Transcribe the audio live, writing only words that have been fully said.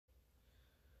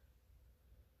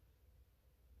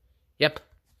Yep.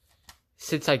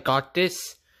 Since I got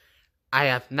this, I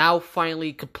have now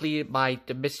finally completed my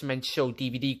The Mr. Men Show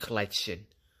DVD collection.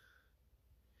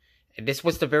 And this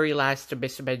was the very last The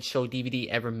Mr. Men Show DVD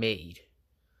ever made.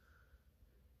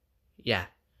 Yeah.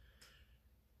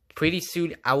 Pretty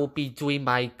soon I will be doing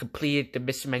my completed The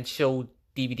Mr. Men Show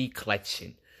DVD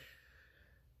collection.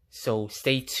 So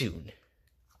stay tuned.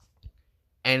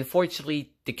 And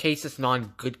unfortunately, the case is not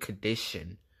in good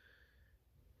condition.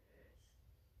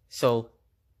 So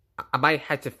I might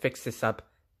have to fix this up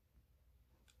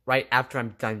right after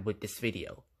I'm done with this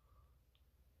video.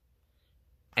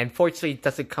 And fortunately, it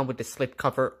doesn't come with the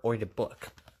slipcover or the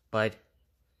book, but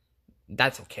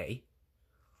that's okay.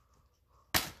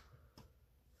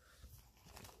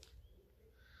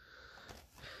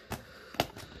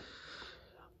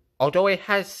 Although it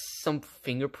has some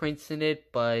fingerprints in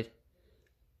it, but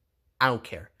I don't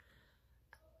care.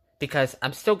 Because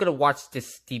I'm still gonna watch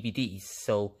this DVD,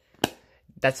 so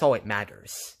that's all it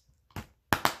matters.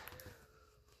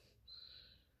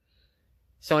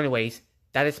 So anyways,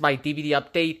 that is my DVD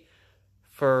update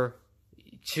for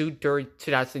June 3rd,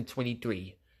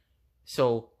 2023.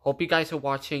 So, hope you guys are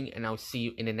watching, and I'll see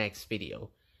you in the next video.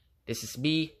 This is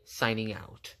me, signing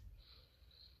out.